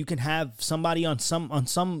 so you can have somebody on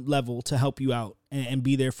some level to help you out and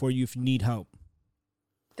be there for you if you need help.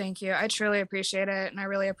 Thank you. I truly appreciate it, and I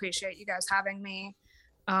really appreciate you guys having me.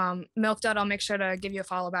 Milk Dud, I'll make sure to give you a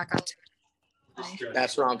follow back on.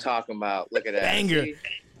 That's what I'm talking about. Look at that. Banger. See?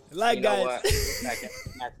 Like, you know guys. what? Like,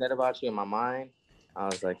 I said about you in my mind, I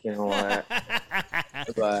was like, you know what?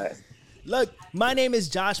 But look, my name is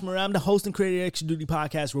Josh Murray. I'm the host and creator of Extra Duty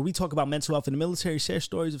Podcast, where we talk about mental health in the military, share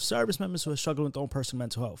stories of service members who are struggling with their own personal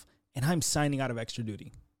mental health. And I'm signing out of Extra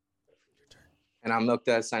Duty. And I'm Milk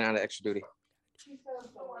Dud, signing out of Extra Duty.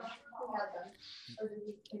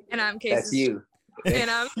 And I'm Casey. That's you.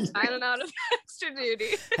 And I'm signing out of Extra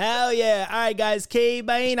Duty. Hell yeah. All right, guys.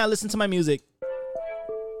 K-Bye. Now listen to my music.